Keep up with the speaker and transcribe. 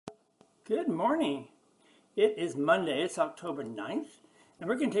Good morning. It is Monday. It's October 9th, and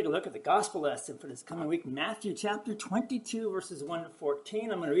we're going to take a look at the gospel lesson for this coming week, Matthew chapter 22, verses 1 to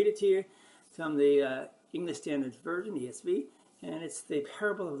 14. I'm going to read it to you from the English Standard Version, ESV, and it's the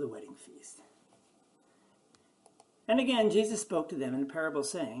parable of the wedding feast. And again, Jesus spoke to them in a parable,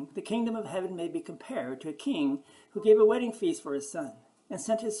 saying, "The kingdom of heaven may be compared to a king who gave a wedding feast for his son, and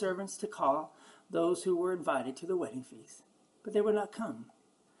sent his servants to call those who were invited to the wedding feast, but they would not come.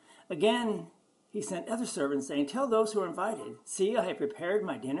 Again, he sent other servants, saying, 'Tell those who are invited, see, I have prepared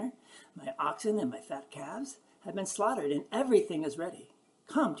my dinner. My oxen and my fat calves have been slaughtered, and everything is ready.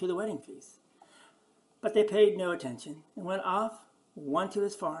 Come to the wedding feast.' But they paid no attention, and went off, one to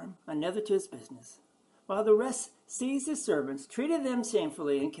his farm, another to his business, while the rest seized his servants, treated them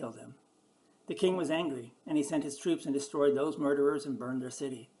shamefully, and killed them. The king was angry, and he sent his troops and destroyed those murderers and burned their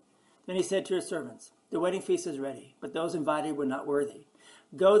city. Then he said to his servants, 'The wedding feast is ready, but those invited were not worthy.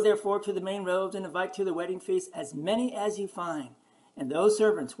 Go therefore to the main roads and invite to the wedding feast as many as you find.' And those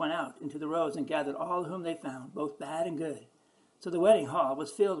servants went out into the roads and gathered all whom they found, both bad and good. So the wedding hall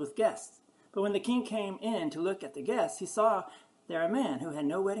was filled with guests. But when the king came in to look at the guests, he saw there a man who had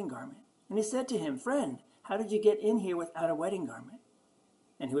no wedding garment. And he said to him, 'Friend, how did you get in here without a wedding garment?'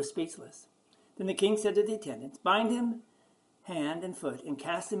 And he was speechless. Then the king said to the attendants, 'Bind him hand and foot and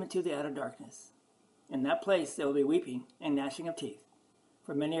cast him into the outer darkness. In that place there will be weeping and gnashing of teeth.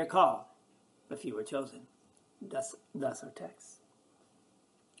 For many are called, but few are chosen.'" Thus our text.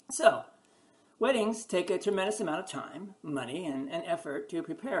 So, weddings take a tremendous amount of time, money, and effort to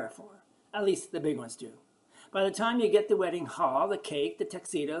prepare for. At least the big ones do. By the time you get the wedding hall, the cake, the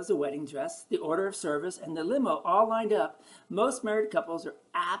tuxedos, the wedding dress, the order of service, and the limo all lined up, most married couples are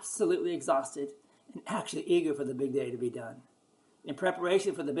absolutely exhausted and actually eager for the big day to be done. In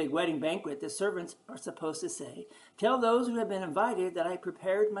preparation for the big wedding banquet, the servants are supposed to say, "Tell those who have been invited that I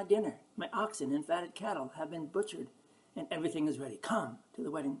prepared my dinner. My oxen and fatted cattle have been butchered, and everything is ready. Come to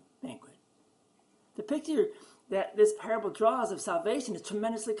the wedding banquet." The picture that this parable draws of salvation is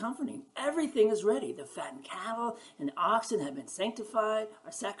tremendously comforting. Everything is ready. The fattened cattle and the oxen have been sanctified,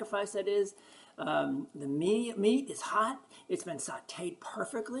 or sacrificed, that is. The meat is hot. It's been sauteed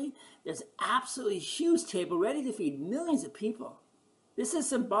perfectly. There's an absolutely huge table ready to feed millions of people. This is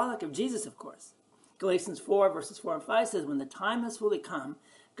symbolic of Jesus, of course. Galatians 4, verses 4 and 5 says, "When the time has fully come,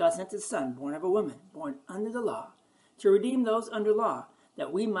 God sent his son, born of a woman, born under the law, to redeem those under law,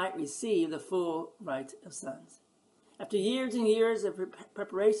 that we might receive the full rights of sons." After years and years of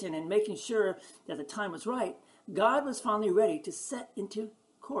preparation and making sure that the time was right, God was finally ready to set into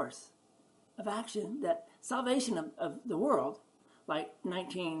course of action that salvation of the world, like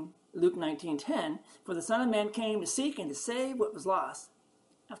Luke 19:10, "For the Son of Man came to seek and to save what was lost."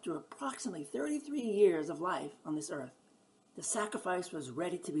 After approximately 33 years of life on this earth, the sacrifice was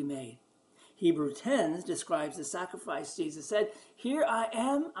ready to be made. Hebrews 10 describes the sacrifice. Jesus said, "Here I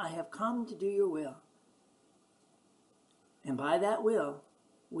am, I have come to do your will." And by that will,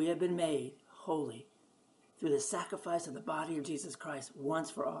 we have been made holy through the sacrifice of the body of Jesus Christ once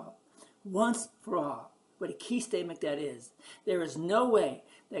for all. Once for all. What a key statement that is. There is no way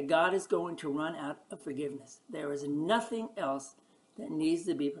that God is going to run out of forgiveness. There is nothing else that needs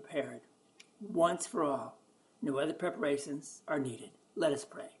to be prepared. Once for all. No other preparations are needed. Let us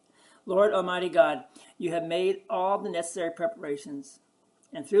pray. Lord Almighty God, you have made all the necessary preparations.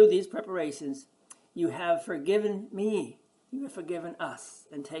 And through these preparations, you have forgiven me. You have forgiven us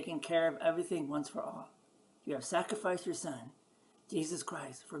and taken care of everything once for all. You have sacrificed your Son, Jesus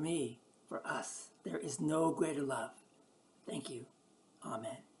Christ, for me, for us. There is no greater love. Thank you.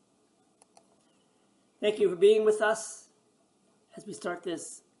 Amen. Thank you for being with us as we start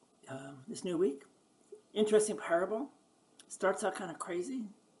this new week. Interesting parable. Starts out kind of crazy.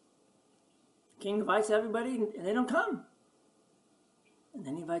 King invites everybody and they don't come. And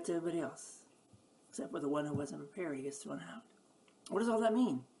then he invites everybody else, except for the one who wasn't prepared. He gets thrown out. What does all that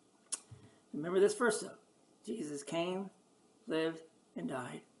mean? Remember this verse though. Jesus came, lived, and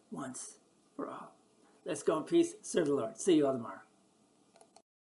died once for all. Let's go in peace. Serve the Lord. See you all tomorrow.